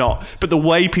 It's not. But the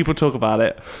way people talk about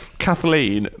it,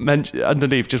 Kathleen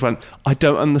underneath just went, I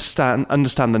don't understand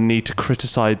the need to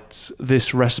criticise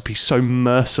this recipe so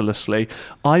mercilessly.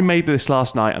 I made this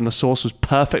last night and the sauce was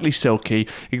perfectly silky,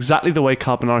 exactly the way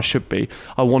carbonara should be.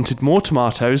 I wanted more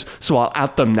tomatoes, so I'll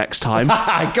add them next time.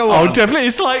 Go on. Oh, definitely.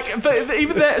 It's like, but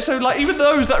even there, so like, even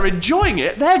those that are enjoying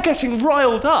it, they're getting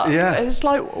riled up. Yeah. It's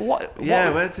like, what?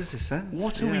 Yeah, where does this end?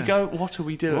 What are we doing? What are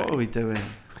we doing?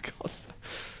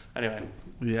 Anyway.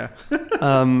 Yeah.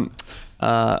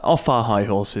 Off our high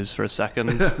horses for a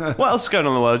second. What else is going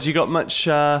on in the world? You got much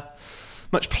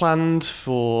planned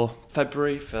for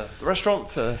February for the restaurant?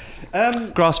 For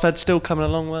grass-fed still coming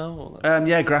along well?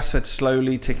 Yeah, grass-fed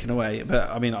slowly ticking away. But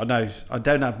I mean, I know I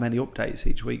don't have many updates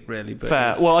each week really. But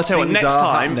fair. Well, I'll tell you what.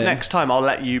 Next time I'll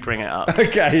let you bring it up.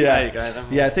 Okay. Yeah. There you go. Then.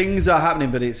 Yeah, things are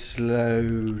happening, but it's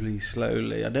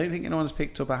slowly. I don't think anyone's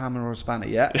picked up a hammer or a spanner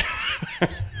yet.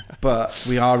 But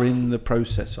we are in the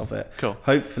process of it. Cool.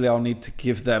 Hopefully I'll need to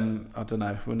give them, I don't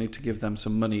know, we'll need to give them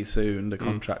some money soon, the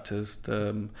contractors,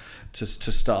 to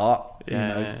start.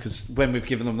 Yeah, because when we've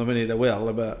given them the money, they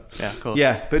will. But yeah, of course.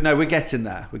 Yeah, but no, we're getting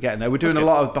there. We're doing a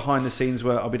lot of behind the scenes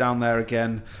work. I'll be down there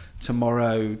again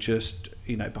tomorrow, just,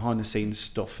 behind the scenes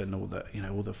stuff and all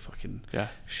the fucking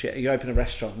shit. You open a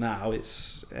restaurant now,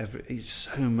 it's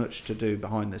so much to do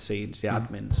behind the scenes, the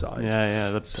admin side.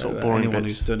 Yeah, the sort of boring anyone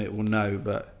bits. who's done it will know,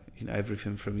 but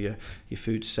everything from your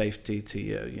food safety to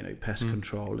your pest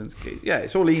control, and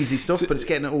it's all easy stuff, but it's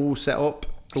getting it all set up,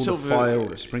 all the fire, all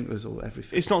the sprinklers, all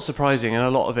everything. It's not surprising, and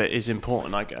a lot of it is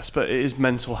important, I guess, but it is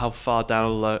mental how far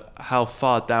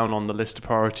down on the list of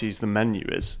priorities the menu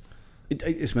is.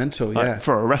 It's mental, like,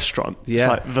 for a restaurant. It's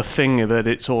like the thing that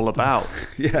it's all about.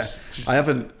 I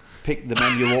haven't picked the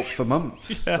menu up for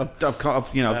months. I've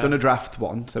done a draft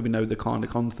one, so we know the kind of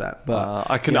concept.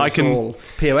 But I can all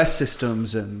POS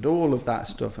systems and all of that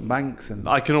stuff, and banks, and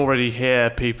I can already hear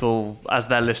people as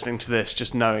they're listening to this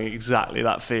just knowing exactly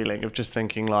that feeling of just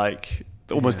thinking like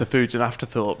almost the food's an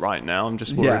afterthought right now. I'm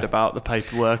just worried about the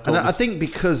paperwork. And I think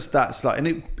because that's like,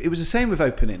 and it was the same with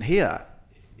opening here.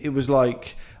 It was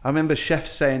like, I remember chefs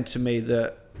saying to me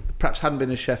that perhaps hadn't been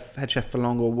a head chef for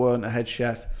long, or weren't a head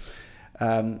chef.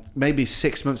 Maybe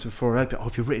 6 months before I open,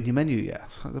 have you written your menu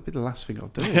yet? That'll be the last thing I'll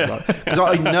do. Because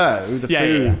I know the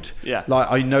food. Yeah.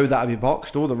 Like, I know that'll be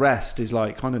boxed. All the rest is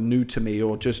like kind of new to me,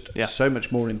 or just so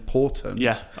much more important.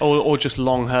 Yeah. Or just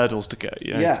long hurdles to get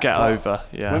over.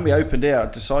 Yeah. When we opened here, I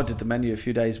decided the menu a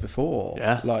few days before.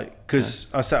 Yeah. Like, because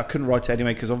I said I couldn't write it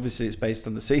anyway, because obviously it's based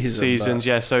on the seasons.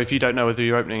 Yeah. So if you don't know whether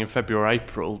you're opening in February or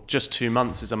April, just 2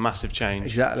 months is a massive change.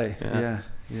 Exactly. Yeah.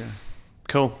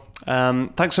 Cool.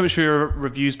 Thanks so much for your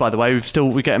reviews, by the way.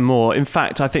 We're getting more. In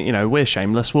fact, I think, we're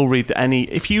shameless. We'll read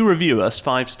if you review us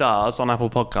 5 stars on Apple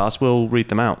Podcasts, we'll read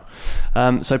them out.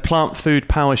 So Plant Food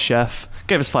Power Chef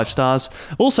gave us 5 stars.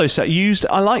 Also used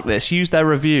their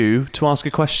review to ask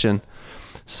a question.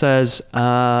 Says,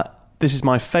 this is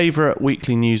my favourite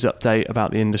weekly news update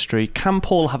about the industry. Can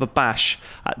Paul have a bash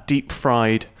at deep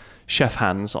fried chef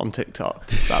hands on TikTok?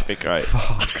 That'd be great.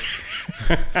 Fuck.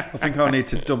 I think I'll need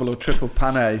to double or triple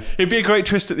pane. It'd be a great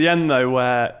twist at the end, though,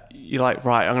 where you're like,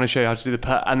 right, I'm going to show you how to do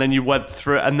the and then you went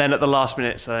through it, and then at the last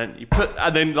minute, so then you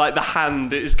and then like the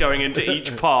hand is going into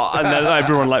each part, and then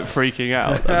everyone like freaking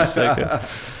out. That'd be so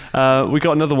good. We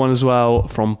got another one as well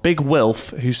from Big Wilf,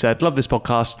 who said, love this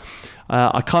podcast.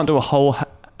 I can't do a whole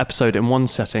episode in one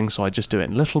setting, so I just do it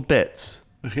in little bits.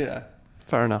 Yeah.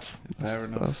 Fair enough.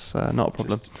 That's not a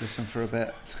problem. Just listen for a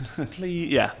bit.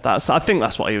 Please, I think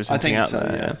that's what he was hinting at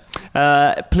there.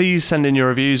 Yeah. Please send in your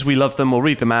reviews. We love them. We'll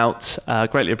read them out.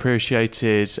 Greatly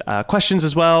appreciated. Questions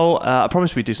as well. I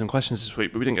promised we'd do some questions this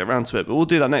week, but we didn't get around to it. But we'll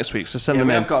do that next week. So send them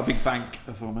in. I've got a big bank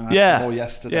of them. More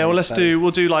yesterday. Yeah. Well,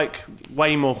 we'll do like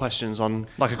way more questions on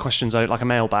like a questions like a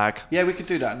mailbag. Yeah, we could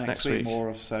do that next week. More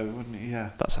of so, wouldn't it?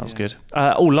 Yeah. That sounds good.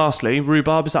 Lastly,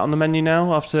 rhubarb, is that on the menu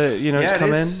now after it's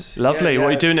come in? Lovely. What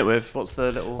are you doing it with? What's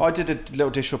the little... I did a little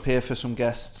dish up here for some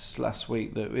guests last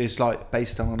week that is like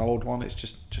based on an old one. It's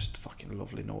just fucking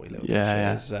lovely, naughty little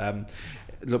dish.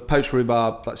 Look, poached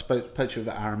rhubarb, like poach with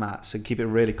aromats, and keep it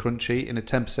really crunchy in a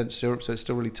 10% syrup, so it's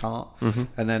still really tart.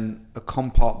 And then a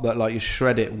compote that like you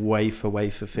shred it wafer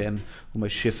thin,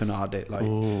 almost chiffonade it, like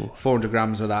 400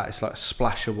 grams of that. It's like a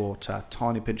splash of water,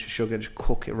 tiny pinch of sugar, just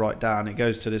cook it right down. It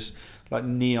goes to this like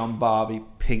neon Barbie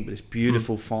pink, but it's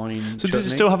beautiful fine. So chutney. does it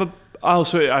still have a?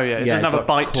 It doesn't have a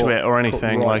bite to it or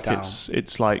anything. Right like down.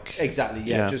 it's like exactly,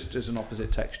 just as an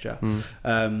opposite texture.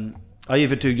 I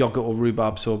either do yogurt or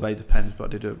rhubarb sorbet, depends,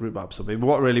 but I do rhubarb sorbet. But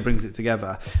what really brings it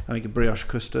together, I make a brioche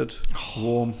custard,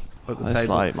 warm at the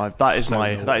table. Like that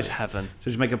is heaven. So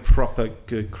just make a proper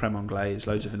good creme anglaise,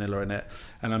 loads of vanilla in it,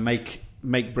 and I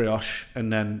make brioche,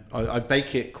 and then I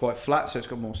bake it quite flat, so it's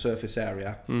got more surface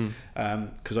area,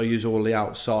 because I use all the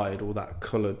outside, all that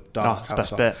coloured dark outside,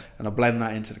 best bit. and I blend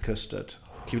that into the custard,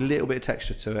 keep a little bit of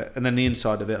texture to it, and then the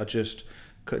inside of it I just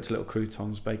cut it to little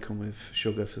croutons, bake them with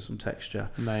sugar for some texture.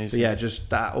 Amazing. But yeah,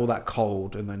 just that, all that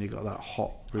cold, and then you've got that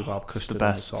hot rhubarb custard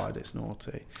on the side. It's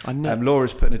naughty.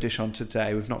 Laura's putting a dish on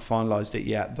today. We've not finalised it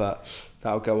yet, but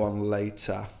that'll go on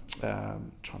later.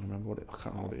 Trying to remember what I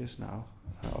can't remember what it is now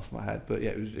off my head, but yeah,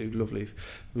 it was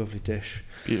lovely dish.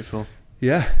 Beautiful.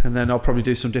 Yeah, and then I'll probably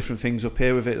do some different things up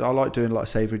here with it. I like doing like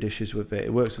savoury dishes with it.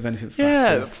 It works with anything fatty.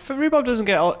 Yeah, rhubarb doesn't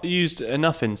get used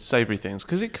enough in savoury things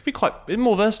because it could be quite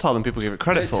more versatile than people give it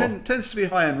credit for. It tends to be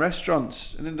high-end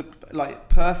restaurants, and then like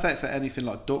perfect for anything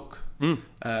like duck,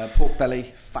 pork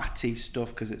belly, fatty stuff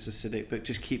because it's acidic, but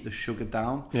just keep the sugar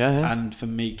down. Yeah. And for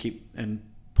me,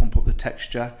 pump up the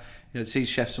texture. You know, see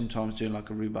chefs sometimes doing like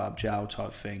a rhubarb jowl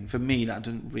type thing. For me, that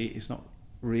doesn't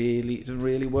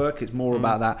really work. It's more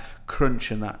about that crunch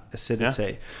and that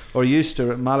acidity. Or I used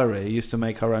to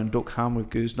make our own duck ham with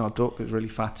goosenard duck. It was really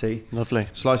fatty. Lovely.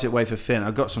 Slice it wafer thin.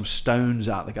 I got some stones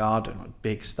out of the garden, like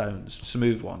big stones,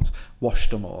 smooth ones.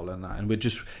 Washed them all and we'd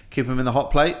just keep them in the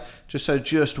hot plate,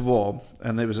 just warm.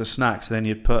 And there was a snack. So then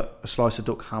you'd put a slice of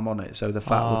duck ham on it, so the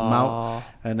fat would melt,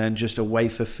 and then just a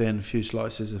wafer thin, few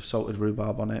slices of salted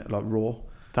rhubarb on it, like raw.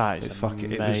 That is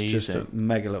amazing. It was just a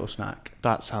mega little snack.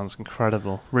 That sounds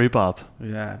incredible. Rhubarb.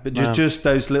 Yeah, but just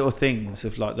those little things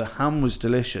of like the ham was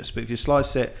delicious, but if you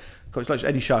slice it, it's like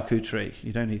any charcuterie,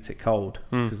 you don't eat it cold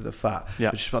because of the fat.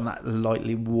 But just on that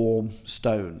lightly warm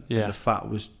stone, the fat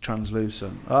was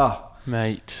translucent.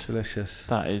 Mate, delicious.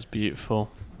 That is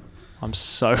beautiful. I'm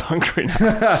so hungry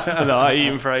now. I've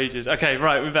eaten for ages. Okay,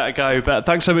 right, we better go. But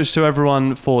thanks so much to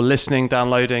everyone for listening,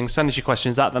 downloading. Send us your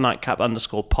questions at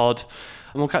 @thenightcap_pod.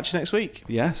 And we'll catch you next week.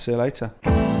 Yeah, see you later.